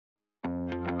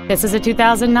This is a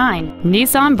 2009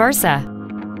 Nissan Versa.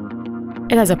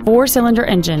 It has a 4-cylinder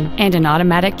engine and an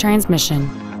automatic transmission.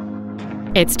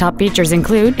 Its top features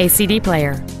include a CD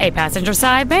player, a passenger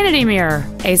side vanity mirror,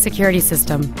 a security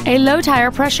system, a low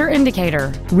tire pressure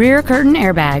indicator, rear curtain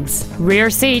airbags, rear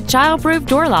seat child-proof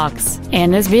door locks,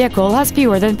 and this vehicle has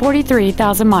fewer than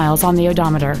 43,000 miles on the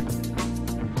odometer.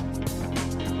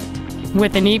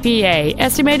 With an EPA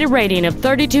estimated rating of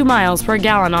 32 miles per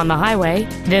gallon on the highway,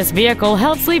 this vehicle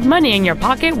helps leave money in your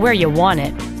pocket where you want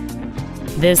it.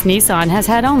 This Nissan has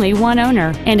had only one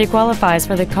owner, and it qualifies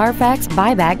for the Carfax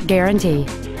buyback guarantee.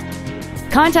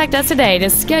 Contact us today to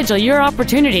schedule your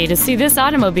opportunity to see this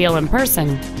automobile in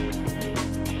person.